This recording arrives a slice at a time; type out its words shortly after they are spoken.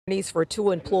For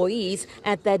two employees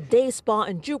at that day spa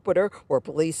in Jupiter, where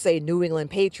police say New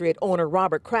England Patriot owner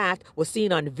Robert Kraft was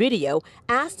seen on video,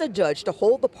 asked a judge to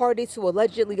hold the parties who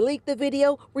allegedly leaked the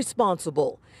video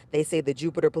responsible. They say the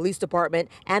Jupiter Police Department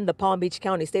and the Palm Beach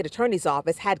County State Attorney's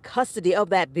Office had custody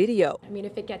of that video. I mean,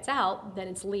 if it gets out, then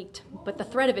it's leaked. But the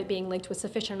threat of it being leaked was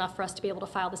sufficient enough for us to be able to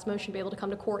file this motion, be able to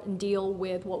come to court and deal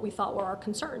with what we thought were our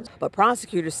concerns. But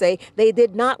prosecutors say they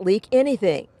did not leak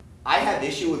anything. I have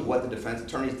issue with what the defense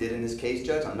attorneys did in this case,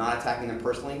 Judge. I'm not attacking them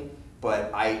personally,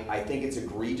 but I think it's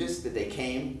egregious that they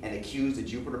came and accused the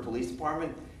Jupiter Police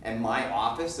Department and my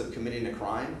office of committing a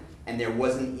crime, and there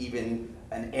wasn't even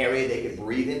an area they could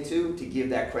breathe into to give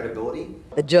that credibility.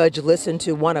 The judge listened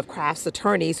to one of Kraft's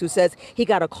attorneys who says he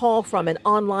got a call from an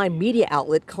online media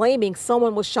outlet claiming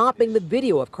someone was shopping the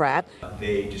video of Kraft.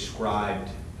 They described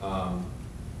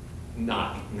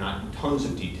not tons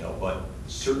of detail, but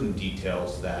certain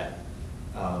details that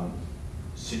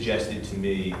suggested to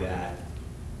me that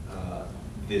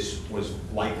this was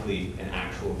likely an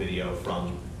actual video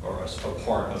from, or a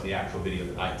part of the actual video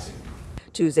that I had seen.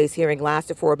 Tuesday's hearing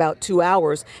lasted for about 2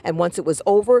 hours, and once it was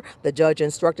over, the judge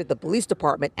instructed the police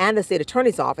department and the state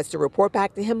attorney's office to report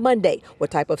back to him Monday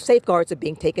what type of safeguards are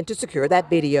being taken to secure that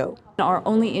video. Our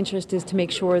only interest is to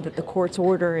make sure that the court's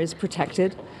order is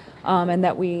protected and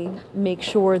that we make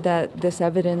sure that this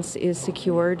evidence is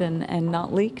secured and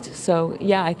not leaked. So,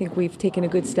 yeah, I think we've taken a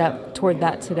good step toward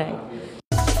that today.